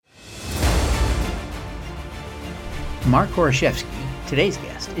Mark Horashevsky, today's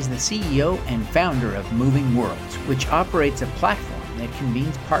guest, is the CEO and founder of Moving Worlds, which operates a platform that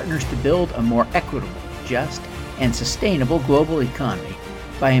convenes partners to build a more equitable, just, and sustainable global economy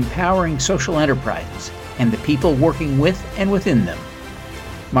by empowering social enterprises and the people working with and within them.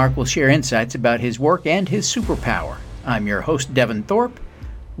 Mark will share insights about his work and his superpower. I'm your host, Devin Thorpe.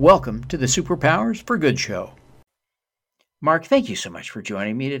 Welcome to the Superpowers for Good show. Mark, thank you so much for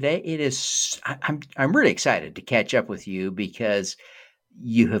joining me today. I'm really excited to catch up with you because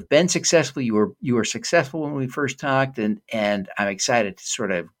you have been successful. You were successful when we first talked, and I'm excited to sort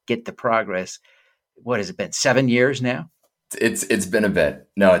of get the progress. What has it been? 7 years now? It's been a bit.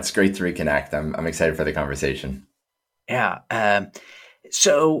 No, it's great to reconnect. I'm excited for the conversation. Yeah.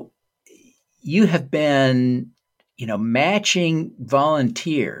 So you have been, matching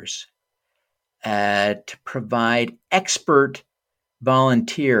volunteers to provide expert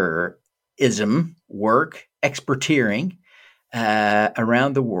volunteerism work, experteering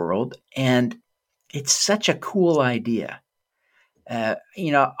around the world. And it's such a cool idea.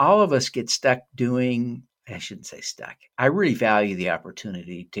 All of us get stuck doing, I shouldn't say stuck. I really value the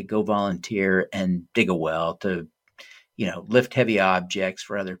opportunity to go volunteer and dig a well, to, lift heavy objects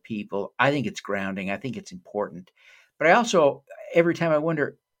for other people. I think it's grounding. I think it's important. But I also, every time I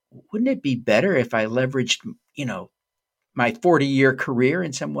wonder, wouldn't it be better if I leveraged, my 40-year career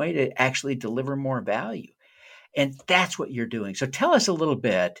in some way to actually deliver more value? And that's what you're doing. So tell us a little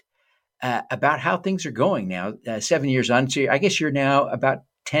bit about how things are going now, 7 years on. So I guess you're now about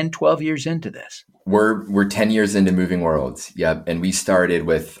 10, 12 years into this. We're 10 years into Moving Worlds. Yep. And we started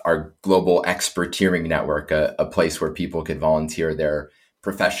with our global experteering network, a place where people could volunteer their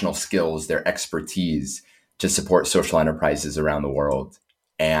professional skills, their expertise to support social enterprises around the world.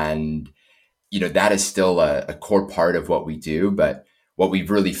 And, that is still a core part of what we do. But what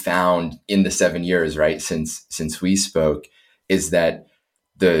we've really found in the 7 years, right, since we spoke, is that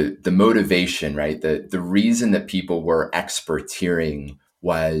the motivation, right, the reason that people were experteering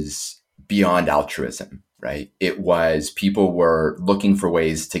was beyond altruism, right? It was people were looking for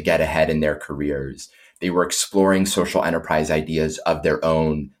ways to get ahead in their careers. They were exploring social enterprise ideas of their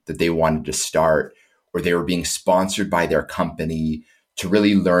own that they wanted to start, or they were being sponsored by their company to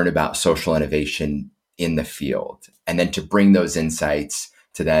really learn about social innovation in the field, and then to bring those insights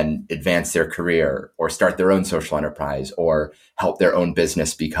to then advance their career or start their own social enterprise or help their own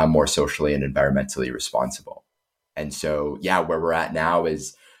business become more socially and environmentally responsible. And so, where we're at now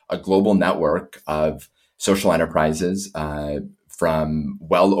is a global network of social enterprises from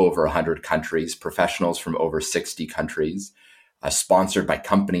well over 100 countries, professionals from over 60 countries, sponsored by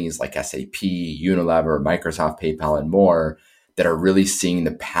companies like SAP, Unilever, Microsoft, PayPal, and more, that are really seeing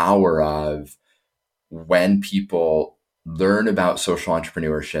the power of when people learn about social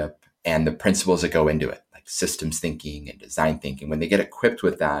entrepreneurship and the principles that go into it, like systems thinking and design thinking. When they get equipped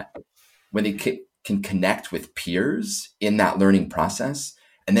with that, when they can connect with peers in that learning process,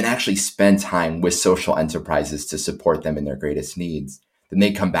 and then actually spend time with social enterprises to support them in their greatest needs, then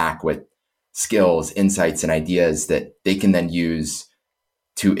they come back with skills, insights, and ideas that they can then use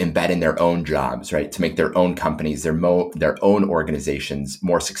to embed in their own jobs, right? To make their own companies, their own organizations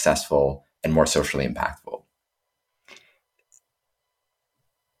more successful and more socially impactful.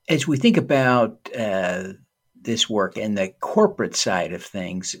 As we think about this work and the corporate side of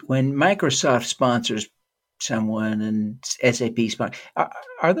things, when Microsoft sponsors someone and SAP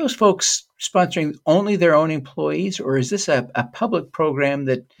are those folks sponsoring only their own employees, or is this a public program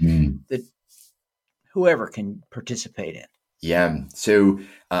that whoever can participate in? Yeah, so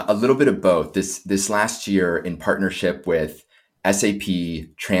a little bit of both. This last year, in partnership with SAP,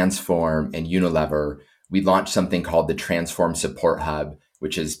 Transform, and Unilever, we launched something called the Transform Support Hub,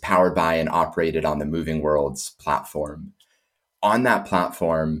 which is powered by and operated on the Moving Worlds platform. On that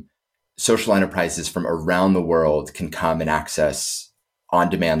platform, social enterprises from around the world can come and access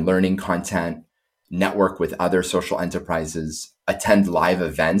on-demand learning content, network with other social enterprises, attend live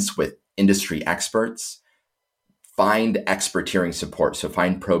events with industry experts, find experteering support. So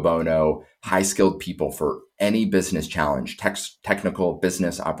find pro bono, high-skilled people for any business challenge, technical,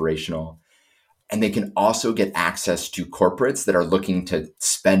 business, operational. And they can also get access to corporates that are looking to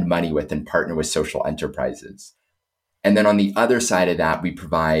spend money with and partner with social enterprises. And then on the other side of that, we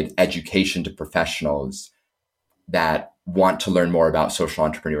provide education to professionals that want to learn more about social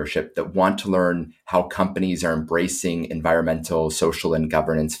entrepreneurship, that want to learn how companies are embracing environmental, social, and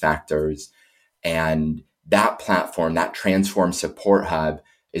governance factors. And that platform, that Transform Support Hub,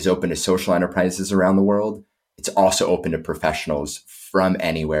 is open to social enterprises around the world. It's also open to professionals from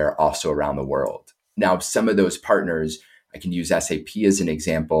anywhere, also around the world. Now, some of those partners, I can use SAP as an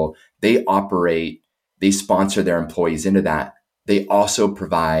example, they operate They sponsor their employees into that. They also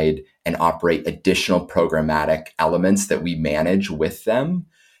provide and operate additional programmatic elements that we manage with them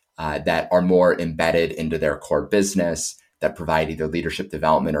that are more embedded into their core business, that provide either leadership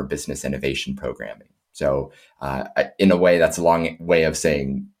development or business innovation programming. So in a way, that's a long way of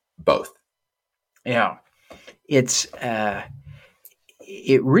saying both. Yeah, it's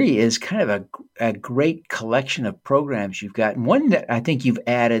it really is kind of a great collection of programs you've got. And one that I think you've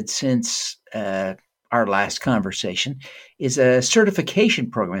added since our last conversation is a certification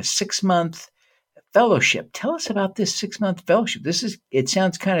program, a 6-month fellowship. Tell us about this 6-month fellowship. It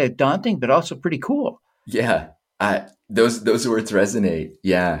sounds kind of daunting, but also pretty cool. Yeah. Those words resonate.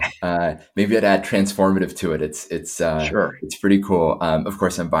 Yeah. Maybe I'd add transformative to it. Sure. It's pretty cool. Of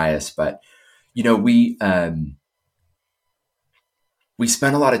course I'm biased, but we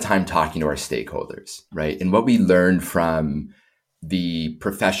spent a lot of time talking to our stakeholders, right? And what we learned from the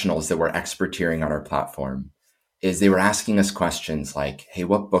professionals that were experteering on our platform is they were asking us questions like, hey,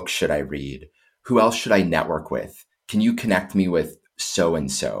 what books should I read? Who else should I network with? Can you connect me with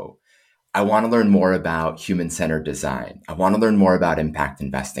so-and-so? I want to learn more about human-centered design. I want to learn more about impact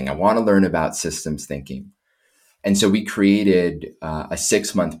investing. I want to learn about systems thinking. And so we created a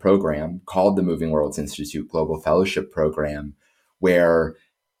 6-month program called the Moving Worlds Institute Global Fellowship Program, where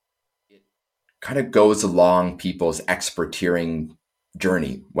it kind of goes along people's experteering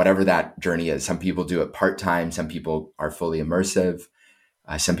journey, whatever that journey is. Some people do it part-time. Some people are fully immersive.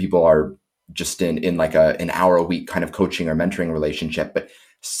 Some people are just in like an hour a week kind of coaching or mentoring relationship. But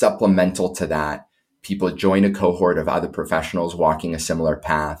supplemental to that, people join a cohort of other professionals walking a similar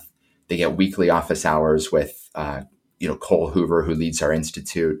path. They get weekly office hours with, Cole Hoover, who leads our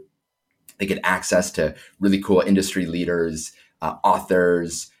institute. They get access to really cool industry leaders,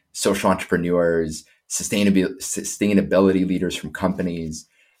 authors, social entrepreneurs, sustainability leaders from companies.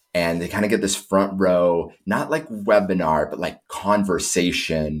 And they kind of get this front row, not like webinar, but like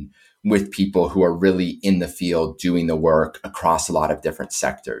conversation with people who are really in the field doing the work across a lot of different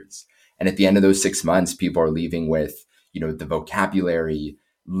sectors. And at the end of those 6 months, people are leaving with, the vocabulary,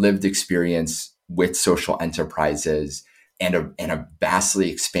 lived experience with social enterprises, and a vastly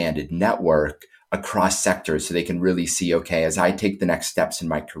expanded network across sectors, so they can really see, okay, as I take the next steps in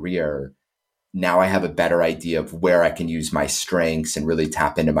my career, now I have a better idea of where I can use my strengths and really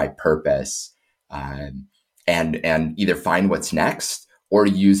tap into my purpose, and either find what's next or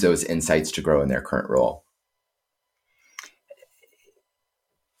use those insights to grow in their current role.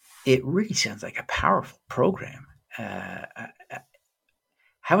 It really sounds like a powerful program.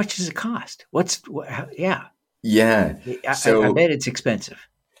 How much does it cost? Yeah. So I bet it's expensive.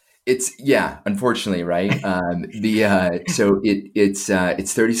 Unfortunately, right. So it's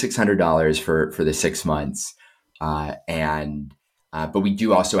 $3,600 for the 6 months, but we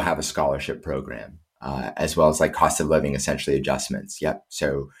do also have a scholarship program, as well as like cost of living essentially adjustments. Yep.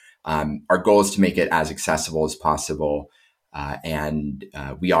 So our goal is to make it as accessible as possible, and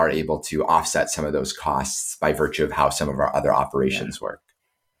we are able to offset some of those costs by virtue of how some of our other operations work.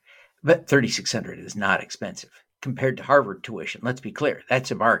 But $3,600 is not expensive compared to Harvard tuition. Let's be clear.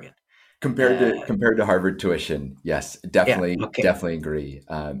 That's a bargain. Compared to Harvard tuition. Yes, definitely. Yeah, okay. Definitely agree.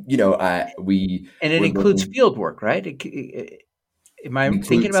 And it includes field work, right? Am I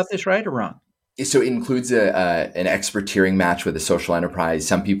thinking about this right or wrong? So it includes an experteering match with a social enterprise.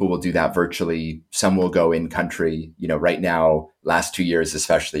 Some people will do that virtually. Some will go in country. Right now, last 2 years,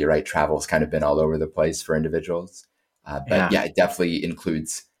 especially, right, travel's kind of been all over the place for individuals. But it definitely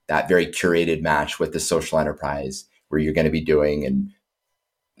includes that very curated match with the social enterprise where you're going to be doing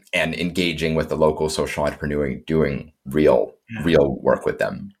and engaging with the local social entrepreneur, doing real work with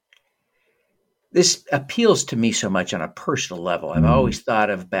them. This appeals to me so much on a personal level. I've always thought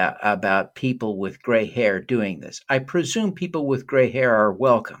about people with gray hair doing this. I presume people with gray hair are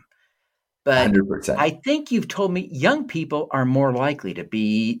welcome, but 100%. I think you've told me young people are more likely to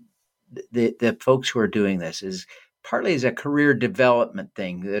be the folks who are doing this, is partly as a career development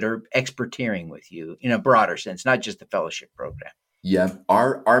thing, that are experteering with you in a broader sense, not just the fellowship program. Yeah.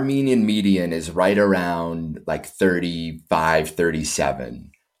 Our median is right around like 35,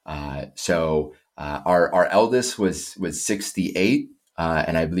 37. So our eldest was 68,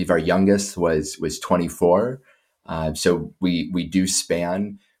 and I believe our youngest was 24. So we do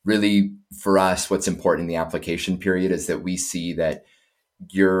span. Really, for us, what's important in the application period is that we see that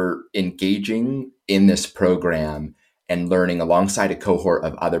you're engaging in this program and learning alongside a cohort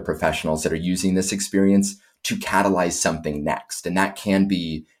of other professionals that are using this experience to catalyze something next. And that can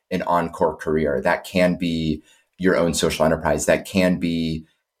be an encore career. That can be your own social enterprise. That can be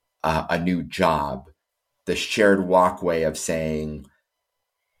a new job. The shared walkway of saying,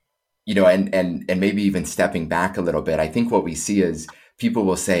 and maybe even stepping back a little bit, I think what we see is people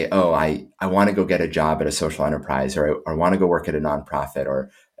will say, oh, I want to go get a job at a social enterprise, or I want to go work at a nonprofit, or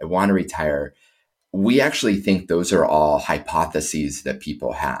I want to retire. We actually think those are all hypotheses that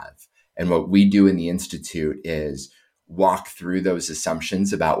people have. And what we do in the Institute is walk through those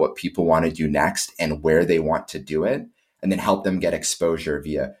assumptions about what people want to do next and where they want to do it, and then help them get exposure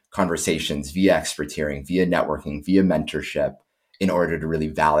via conversations, via expertise, via networking, via mentorship, in order to really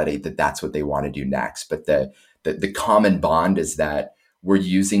validate that that's what they want to do next. But the common bond is that we're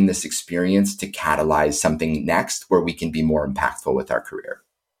using this experience to catalyze something next where we can be more impactful with our career.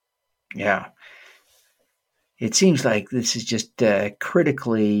 Yeah. It seems like this is just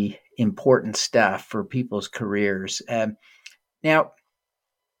critically important stuff for people's careers. Now,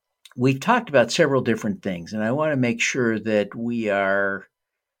 we've talked about several different things, and I want to make sure that we are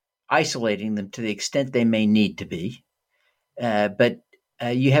isolating them to the extent they may need to be. But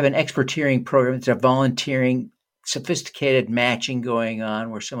you have an experteering program. It's a volunteering, sophisticated matching going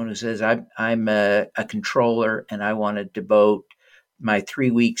on where someone who says, I'm a controller and I want to devote my 3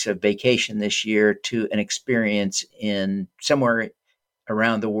 weeks of vacation this year to an experience in somewhere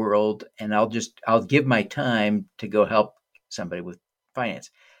around the world, and I'll give my time to go help somebody with finance.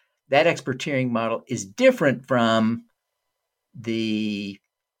 That experteering model is different from the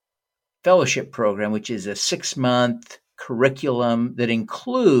fellowship program, which is a 6-month curriculum that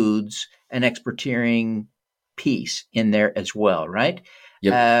includes an experteering piece in there as well, right?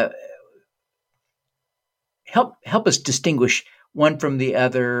 Yep. Help us distinguish one from the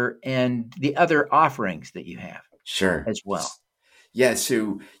other and the other offerings that you have. Sure. As well. Yeah.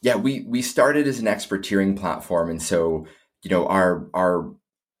 So we started as an experteering platform. And so,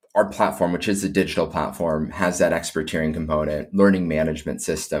 our platform, which is a digital platform, has that experteering component, learning management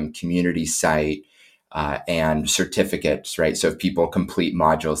system, community site, and certificates, right? So if people complete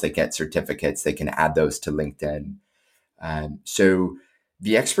modules, they get certificates, they can add those to LinkedIn. So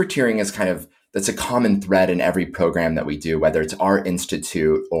the experteering is that's a common thread in every program that we do, whether it's our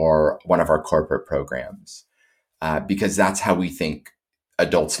institute or one of our corporate programs, because that's how we think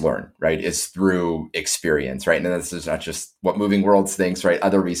adults learn, right? Is through experience, right? And this is not just what Moving Worlds thinks, right?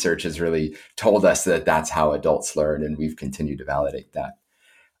 Other research has really told us that that's how adults learn, and we've continued to validate that.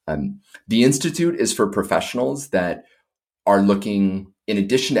 The Institute is for professionals that are looking, in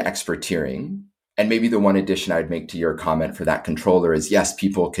addition to experteering, and maybe the one addition I'd make to your comment for that controller is, yes,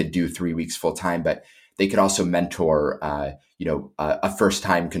 people could do 3 weeks full time, but they could also mentor, a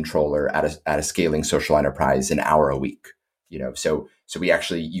first-time controller at a scaling social enterprise an hour a week. So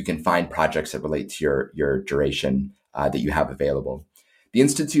you can find projects that relate to your duration that you have available. The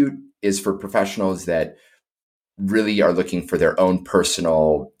Institute is for professionals that really are looking for their own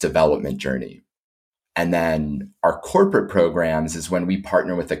personal development journey. And then our corporate programs is when we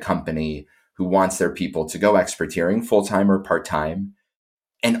partner with a company who wants their people to go experteering full-time or part-time,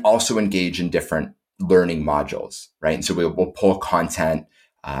 and also engage in different learning modules, right? And so we'll pull content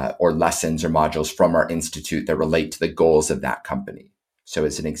or lessons or modules from our institute that relate to the goals of that company. So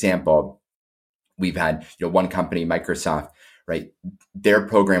as an example, we've had one company, Microsoft, right? Their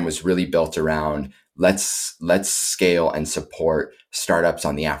program was really built around let's scale and support startups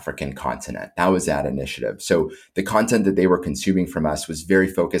on the African continent. That was that initiative. So the content that they were consuming from us was very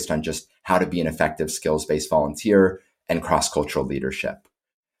focused on just how to be an effective skills-based volunteer and cross-cultural leadership.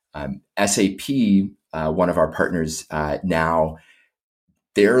 SAP, one of our partners now,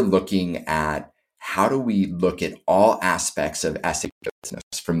 they're looking at how do we look at all aspects of SAP business,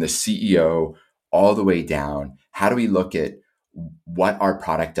 from the CEO all the way down. How do we look at what our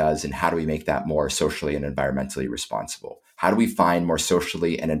product does and how do we make that more socially and environmentally responsible? How do we find more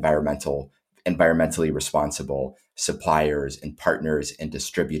socially and environmentally responsible suppliers and partners and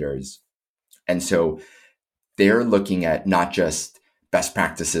distributors? And so they're looking at not just best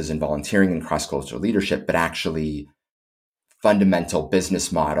practices in volunteering and cross-cultural leadership, but actually fundamental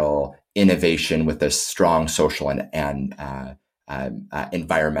business model innovation with a strong social and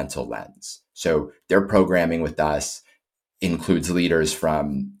environmental lens. So their programming with us includes leaders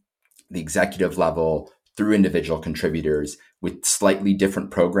from the executive level through individual contributors with slightly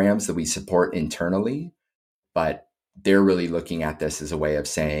different programs that we support internally. But they're really looking at this as a way of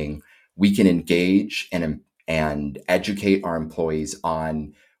saying we can engage and educate our employees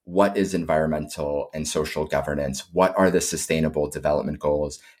on what is environmental and social governance, what are the sustainable development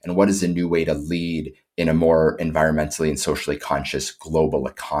goals, and what is a new way to lead in a more environmentally and socially conscious global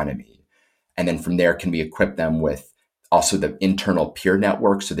economy. And then from there, can we equip them with also the internal peer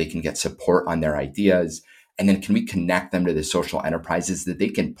network so they can get support on their ideas? And then can we connect them to the social enterprises that they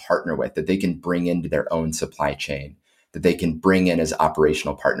can partner with, that they can bring into their own supply chain that they can bring in as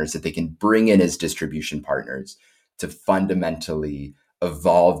operational partners, that they can bring in as distribution partners to fundamentally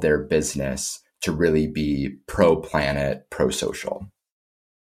evolve their business to really be pro-planet, pro-social.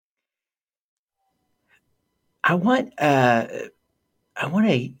 I want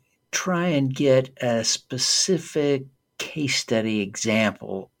to try and get a specific case study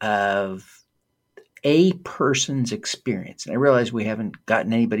example of a person's experience. And I realize we haven't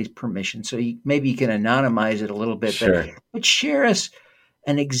gotten anybody's permission, so maybe you can anonymize it a little bit, Sure. but share us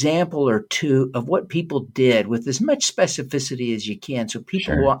an example or two of what people did with as much specificity as you can, so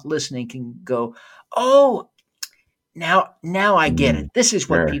people listening can go, oh, now I get it. This is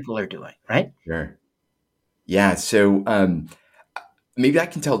what people are doing, right? Sure. Yeah. So maybe I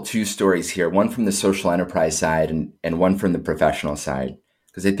can tell two stories here, one from the social enterprise side and one from the professional side.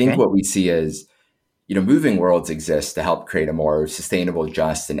 Because I think what we see is, Moving Worlds exists to help create a more sustainable,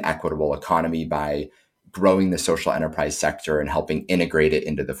 just, and equitable economy by growing the social enterprise sector and helping integrate it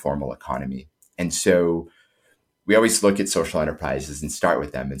into the formal economy. And so we always look at social enterprises and start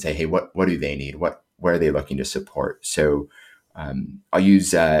with them and say, hey, what do they need? Where are they looking to support? So I'll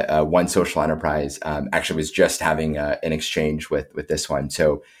use one social enterprise. Actually, was just having an exchange with this one.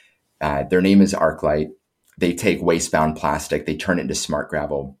 So their name is ArcLight. They take wastebound plastic, they turn it into smart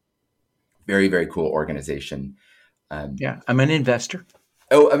gravel. Very, very cool organization. Yeah, I'm an investor.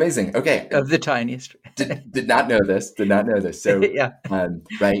 Oh, amazing. Okay. Of the tiniest. Did not know this. So, yeah.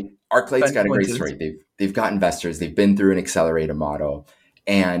 Right. ArcLight's got a great story. They've got investors. They've been through an accelerator model,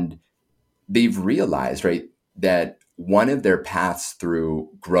 and they've realized, right, that one of their paths through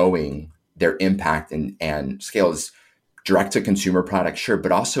growing their impact and scale is direct to consumer products, sure,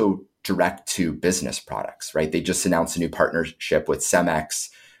 but also direct to business products, right? They just announced a new partnership with Cemex,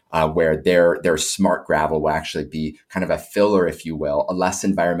 where their smart gravel will actually be kind of a filler, if you will, a less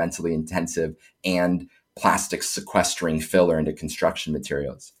environmentally intensive and plastic sequestering filler into construction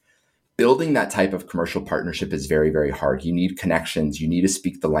materials. Building that type of commercial partnership is very, very hard. You need connections. You need to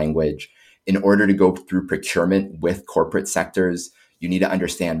speak the language. In order to go through procurement with corporate sectors, you need to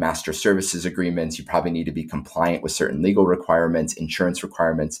understand master services agreements. You probably need to be compliant with certain legal requirements, insurance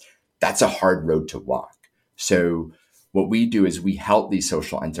requirements. That's a hard road to walk. So what we do is we help these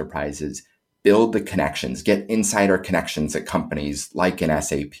social enterprises build the connections, get insider connections at companies like an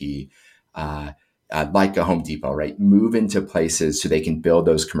SAP, like a Home Depot, right? Move into places so they can build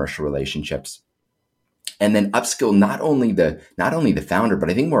those commercial relationships, and then upskill not only the founder, but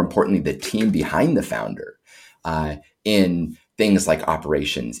I think more importantly the team behind the founder in things like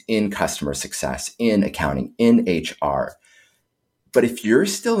operations, in customer success, in accounting, in HR. But if you're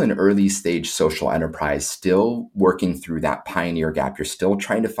still an early stage social enterprise, still working through that pioneer gap, you're still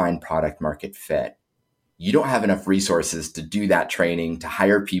trying to find product market fit, you don't have enough resources to do that training, to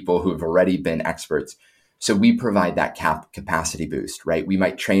hire people who have already been experts. So we provide that capacity boost, right? We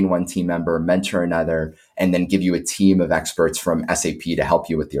might train one team member, mentor another, and then give you a team of experts from SAP to help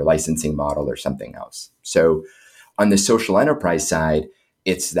you with your licensing model or something else. So on the social enterprise side,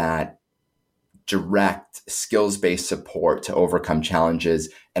 it's that direct skills-based support to overcome challenges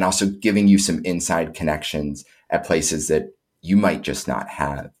and also giving you some inside connections at places that you might just not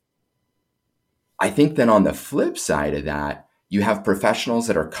have. I think then on the flip side of that, you have professionals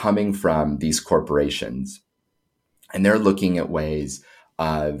that are coming from these corporations and they're looking at ways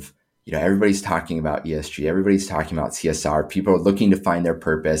of, everybody's talking about ESG, everybody's talking about CSR, people are looking to find their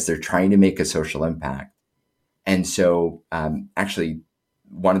purpose, they're trying to make a social impact. And so actually,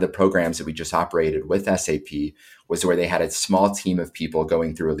 one of the programs that we just operated with SAP was where they had a small team of people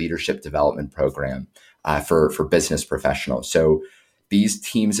going through a leadership development program for business professionals. So these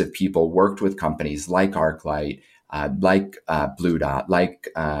teams of people worked with companies like ArcLight, like Blue Dot, like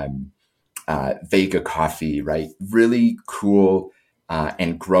Vega Coffee, right? Really cool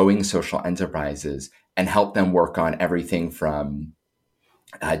and growing social enterprises, and help them work on everything from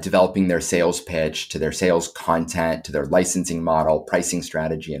developing their sales pitch to their sales content, to their licensing model, pricing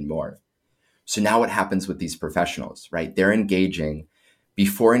strategy, and more. So now what happens with these professionals, right? They're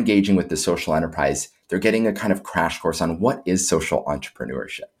before engaging with the social enterprise, they're getting a kind of crash course on what is social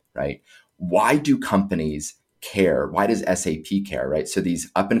entrepreneurship, right? Why do companies care? Why does SAP care, right? So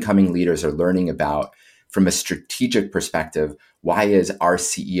these up and coming leaders are learning about, from a strategic perspective, why is our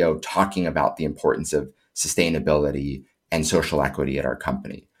CEO talking about the importance of sustainability and social equity at our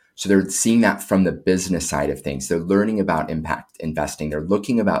company? So they're seeing that from the business side of things. They're learning about impact investing. They're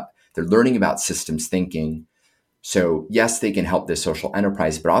learning about systems thinking. So yes, they can help this social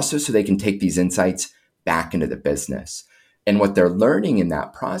enterprise, but also so they can take these insights back into the business. And what they're learning in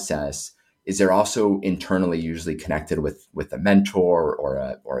that process is they're also internally usually connected with a mentor or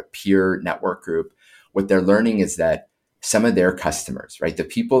a peer network group. What they're learning is that some of their customers, right? The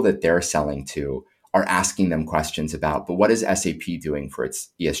people that they're selling to are asking them questions about, but what is SAP doing for its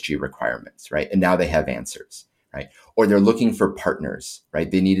ESG requirements, right? And now they have answers, right? Or they're looking for partners, right?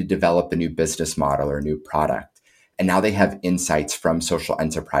 They need to develop a new business model or a new product. And now they have insights from social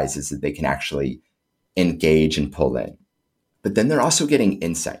enterprises that they can actually engage and pull in. But then they're also getting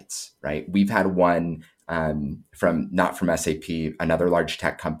insights, right? We've had one not from SAP, another large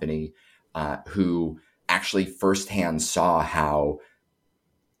tech company who actually firsthand saw how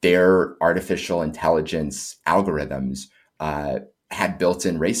their artificial intelligence algorithms had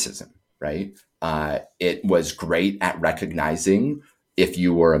built-in racism, right? It was great at recognizing if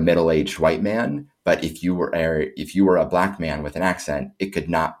you were a middle-aged white man, but if you were a black man with an accent, it could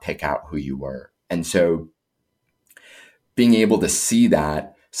not pick out who you were. And so being able to see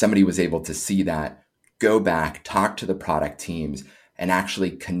that, somebody was able to see that, go back, talk to the product teams, and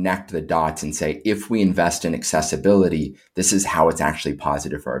actually connect the dots and say, if we invest in accessibility, this is how it's actually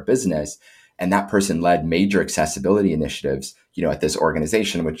positive for our business. And that person led major accessibility initiatives, at this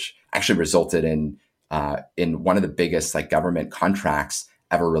organization, which actually resulted in one of the biggest government contracts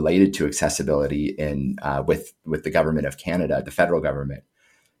ever related to accessibility with the government of Canada, the federal government.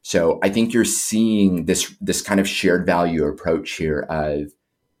 So I think you're seeing this kind of shared value approach here of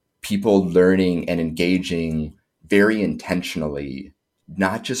people learning and engaging very intentionally,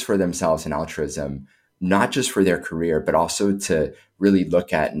 not just for themselves and altruism, not just for their career, but also to really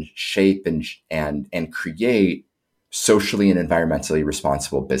look at and shape and create socially and environmentally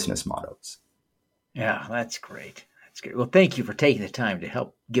responsible business models. Yeah, that's great. That's great. Well, thank you for taking the time to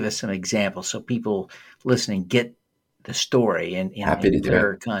help give us some examples so people listening get the story in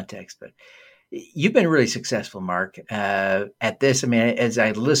their context. But you've been really successful, Mark, at this. I mean, as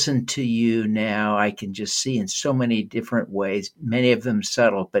I listen to you now, I can just see in so many different ways, many of them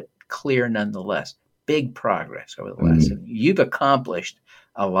subtle, but clear nonetheless. Big progress over the last 7 years. You've accomplished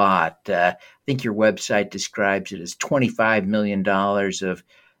a lot. I think your website describes it as $25 million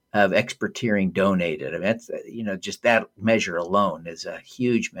of experteering donated. I mean, that's, just that measure alone is a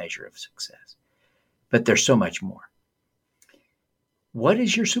huge measure of success. But there's so much more. What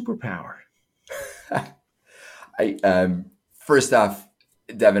is your superpower? First off,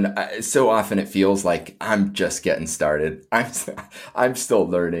 Devin, so often it feels like I'm just getting started. I'm still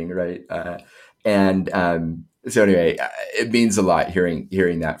learning, right? So anyway, it means a lot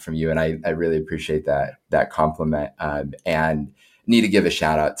hearing that from you, and I really appreciate that compliment. And need to give a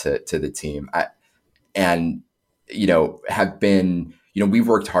shout out to the team. We've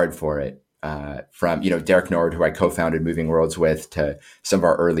worked hard for it. From Derek Nord, who I co-founded Moving Worlds with, to some of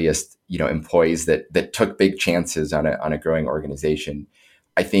our earliest employees that took big chances on a growing organization.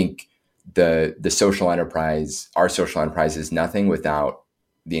 I think the social enterprise, our social enterprise, is nothing without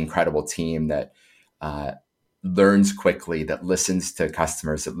the incredible team that learns quickly, that listens to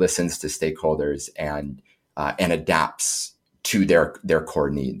customers, that listens to stakeholders, and adapts to their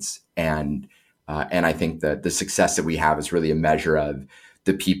core needs. And I think that the success that we have is really a measure of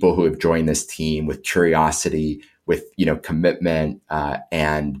the people who have joined this team with curiosity, with commitment,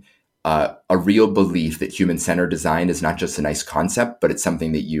 and a real belief that human-centered design is not just a nice concept, but it's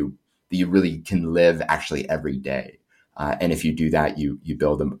something that you really can live actually every day. And if you do that, you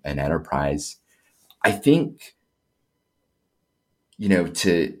build an enterprise. I think,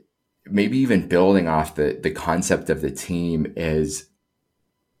 to maybe even building off the concept of the team is,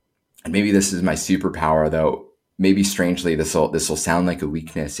 and maybe this is my superpower, though maybe strangely this will sound like a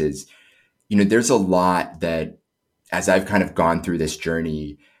weakness, is, there's a lot that, as I've kind of gone through this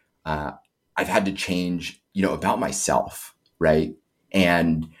journey, I've had to change, about myself, right?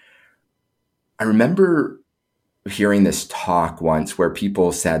 And I remember hearing this talk once where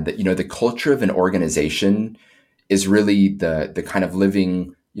people said that, the culture of an organization is really the kind of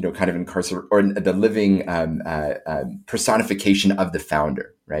living, kind of incarcerate, or the living personification of the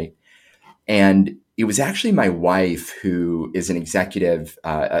founder, right? And it was actually my wife, who is an executive,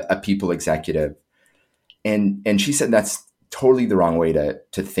 a people executive. And she said, that's totally the wrong way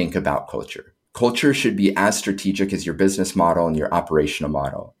to think about culture. Culture should be as strategic as your business model and your operational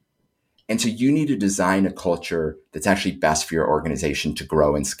model. And so you need to design a culture that's actually best for your organization to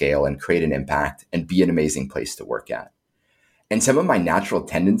grow and scale and create an impact and be an amazing place to work at. And some of my natural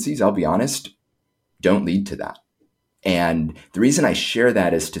tendencies, I'll be honest, don't lead to that. And the reason I share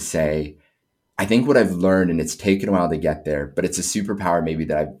that is to say, I think what I've learned, and it's taken a while to get there, but it's a superpower maybe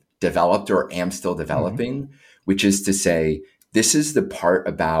that I've developed or am still developing, which is to say, this is the part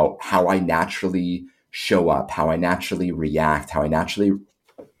about how I naturally show up, how I naturally react, how I naturally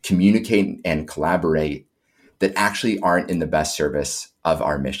communicate and collaborate, that actually aren't in the best service of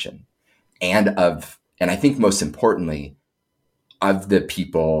our mission and of And I think most importantly, of the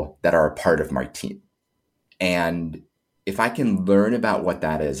people that are a part of my team. And if I can learn about what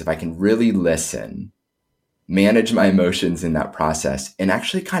that is, if I can really listen, manage my emotions in that process, and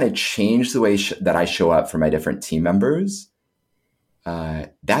actually kind of change the way that I show up for my different team members,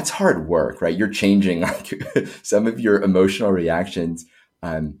 that's hard work, right? You're changing like some of your emotional reactions.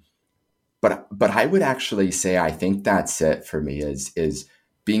 But I would actually say I think that's it for me is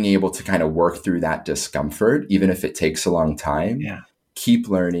being able to kind of work through that discomfort, even if it takes a long time, keep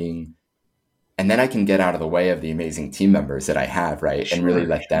learning. And then I can get out of the way of the amazing team members that I have, right? And really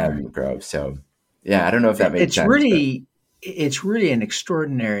let them grow. So yeah, I don't know if that makes sense. It's really an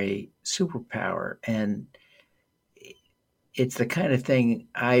extraordinary superpower. And it's the kind of thing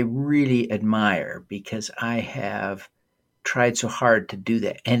I really admire because I have tried so hard to do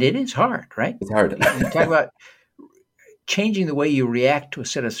that. And it is hard, right? It's hard. You talk about changing the way you react to a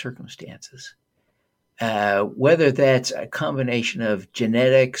set of circumstances, whether that's a combination of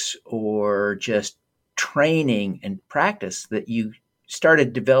genetics or just training and practice that you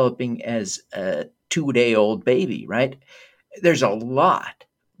started developing as a 2-day-old baby, right? There's a lot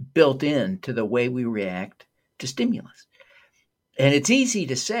built into the way we react to stimulus. And it's easy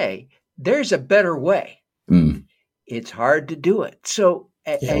to say, there's a better way. It's hard to do it. So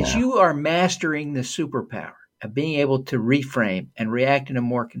as you are mastering the superpower of being able to reframe and react in a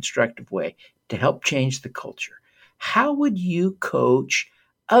more constructive way to help change the culture, how would you coach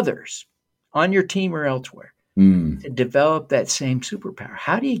others on your team or elsewhere to develop that same superpower?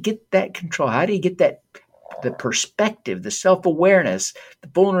 How do you get that control? How do you get that, the perspective, the self-awareness, the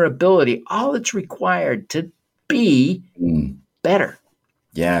vulnerability, all that's required to be better?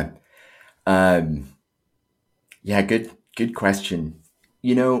 Yeah. Good question.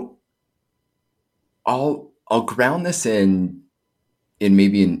 I'll ground this in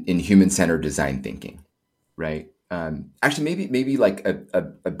human-centered design thinking, right? Actually, maybe like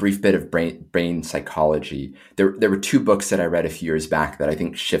a brief bit of brain psychology. There were 2 books that I read a few years back that I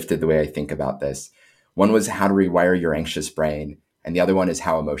think shifted the way I think about this. One was How to Rewire Your Anxious Brain, and the other one is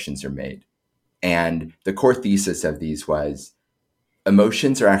How Emotions Are Made. And the core thesis of these was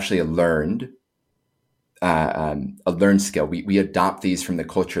emotions are actually a learned skill. We adopt these from the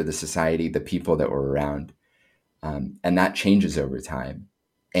culture, the society, the people that we're around. And that changes over time.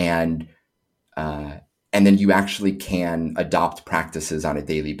 And then you actually can adopt practices on a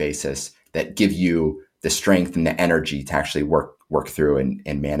daily basis that give you the strength and the energy to actually work through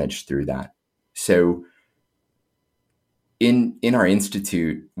and manage through that. So in our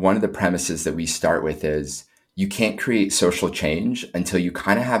institute, one of the premises that we start with is you can't create social change until you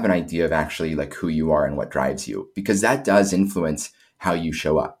kind of have an idea of actually like who you are and what drives you, because that does influence how you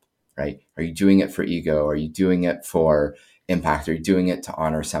show up, right? Are you doing it for ego? Are you doing it for impact? Are you doing it to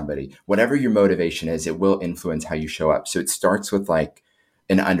honor somebody? Whatever your motivation is, it will influence how you show up. So it starts with like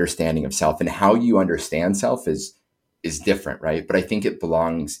an understanding of self, and how you understand self is different, right? But I think it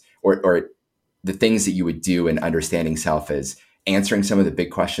belongs, or the things that you would do in understanding self is answering some of the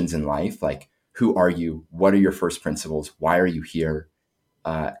big questions in life, like who are you? What are your first principles? Why are you here?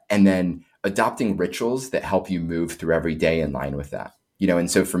 And then adopting rituals that help you move through every day in line with that.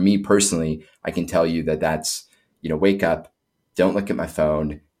 And so for me personally, I can tell you that that's, wake up, don't look at my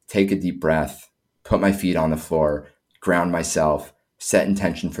phone, take a deep breath, put my feet on the floor, ground myself, set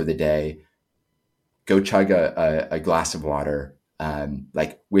intention for the day, go chug a glass of water,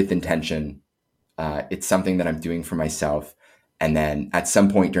 like with intention. It's something that I'm doing for myself. And then at some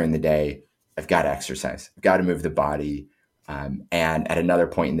point during the day, I've got to exercise. I've got to move the body. And at another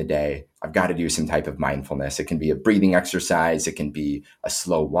point in the day, I've got to do some type of mindfulness. It can be a breathing exercise. It can be a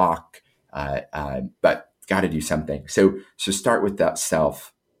slow walk, but got to do something. So start with that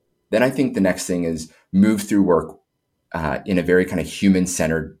self. Then I think the next thing is move through work in a very kind of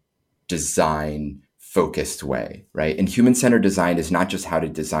human-centered design focused way, right? And human-centered design is not just how to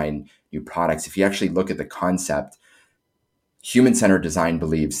design new products. If you actually look at the concept, human-centered design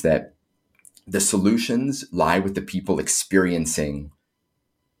believes that the solutions lie with the people experiencing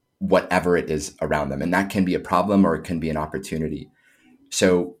whatever it is around them. And that can be a problem or it can be an opportunity.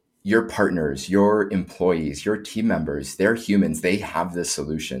 So your partners, your employees, your team members, they're humans, they have the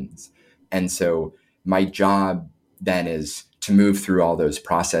solutions. And so my job then is to move through all those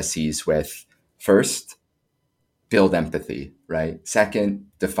processes with, first, build empathy, right? Second,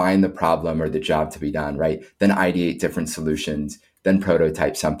 define the problem or the job to be done, right? Then ideate different solutions, then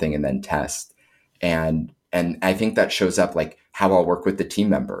prototype something, and then test. And I think that shows up like how I'll work with the team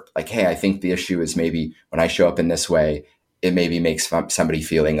member. Like, hey, I think the issue is maybe when I show up in this way, it maybe makes somebody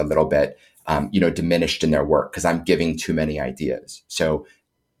feeling a little bit, diminished in their work because I'm giving too many ideas. So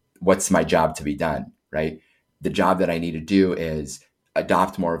what's my job to be done? right? The job that I need to do is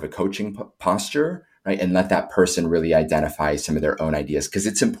adopt more of a coaching posture, right? And let that person really identify some of their own ideas because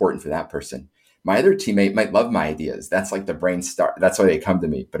it's important for that person. My other teammate might love my ideas. That's like the brain start. That's why they come to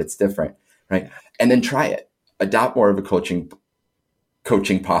me, but it's different, right? And then try it. Adopt more of a coaching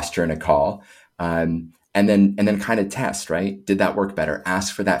posture in a call. And then kind of test, right? Did that work better?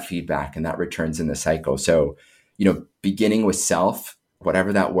 Ask for that feedback and that returns in the cycle. So, beginning with self,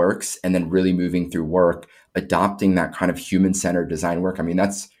 whatever that works, and then really moving through work, adopting that kind of human-centered design work. I mean,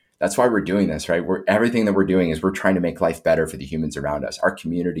 that's why we're doing this, right? Everything that we're doing is we're trying to make life better for the humans around us, our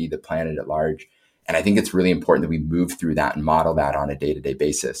community, the planet at large. And I think it's really important that we move through that and model that on a day-to-day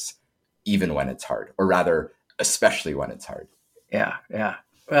basis, even when it's hard, or rather, especially when it's hard. Yeah.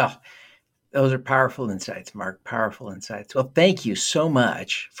 Well, those are powerful insights, Mark, powerful insights. Well, thank you so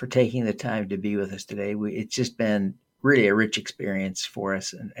much for taking the time to be with us today. It's just been really a rich experience for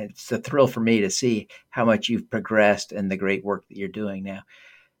us. And it's a thrill for me to see how much you've progressed and the great work that you're doing now.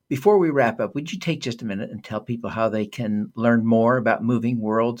 Before we wrap up, would you take just a minute and tell people how they can learn more about Moving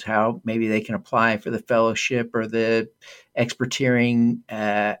Worlds, how maybe they can apply for the fellowship or the experteering,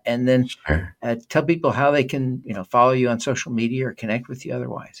 and then tell people how they can follow you on social media or connect with you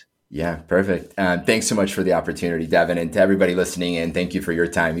otherwise? Yeah, perfect. Thanks so much for the opportunity, Devin, and to everybody listening in. Thank you for your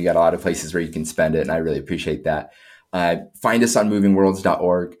time. You got a lot of places where you can spend it, and I really appreciate that. Find us on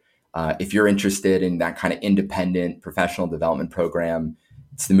movingworlds.org. If you're interested in that kind of independent professional development program,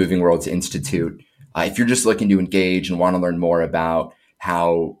 it's the Moving Worlds Institute. If you're just looking to engage and want to learn more about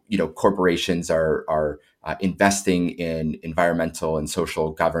how corporations are investing in environmental and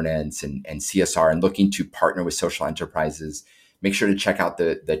social governance and CSR and looking to partner with social enterprises, make sure to check out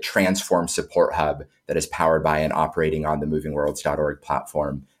the Transform Support Hub that is powered by and operating on the movingworlds.org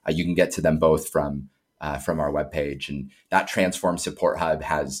platform. You can get to them both from our webpage. And that Transform Support Hub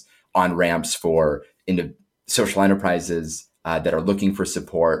has on-ramps for social enterprises that are looking for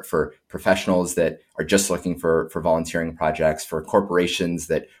support, for professionals that are just looking for volunteering projects, for corporations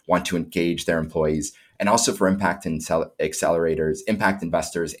that want to engage their employees, and also for impact accelerators, impact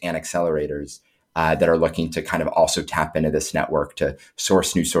investors and accelerators that are looking to kind of also tap into this network to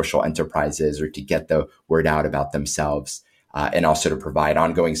source new social enterprises or to get the word out about themselves, and also to provide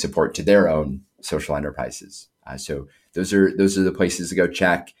ongoing support to their own social enterprises. So those are the places to go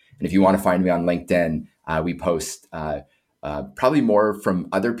check. And if you want to find me on LinkedIn, we post probably more from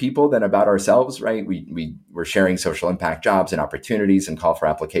other people than about ourselves, right? We're sharing social impact jobs and opportunities and call for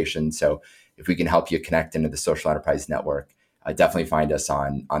applications. So if we can help you connect into the social enterprise network, definitely find us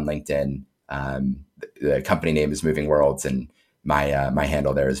on LinkedIn. The company name is Moving Worlds, and my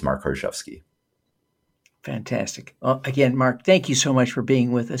handle there is Mark Hershowski. Fantastic. Well, again, Mark, thank you so much for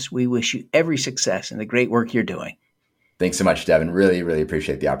being with us. We wish you every success in the great work you're doing. Thanks so much, Devin. Really, really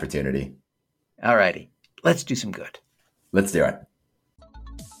appreciate the opportunity. All righty. Let's do some good. Let's do it.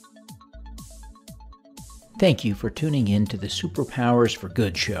 Thank you for tuning in to the Superpowers for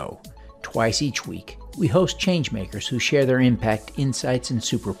Good show. Twice each week, we host changemakers who share their impact, insights, and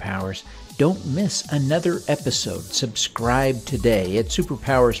superpowers. Don't miss another episode. Subscribe today at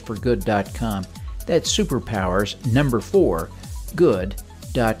superpowersforgood.com. That's superpowers, 4,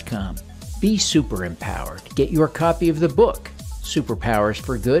 good.com. Be super empowered. Get your copy of the book, Superpowers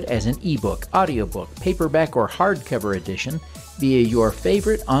for Good, as an ebook, audiobook, paperback, or hardcover edition via your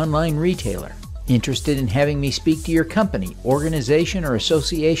favorite online retailer. Interested in having me speak to your company, organization, or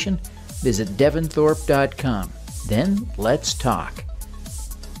association? Visit devinthorpe.com. Then let's talk.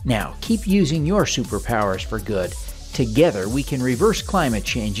 Now, keep using your superpowers for good. Together, we can reverse climate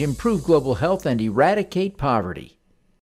change, improve global health, and eradicate poverty.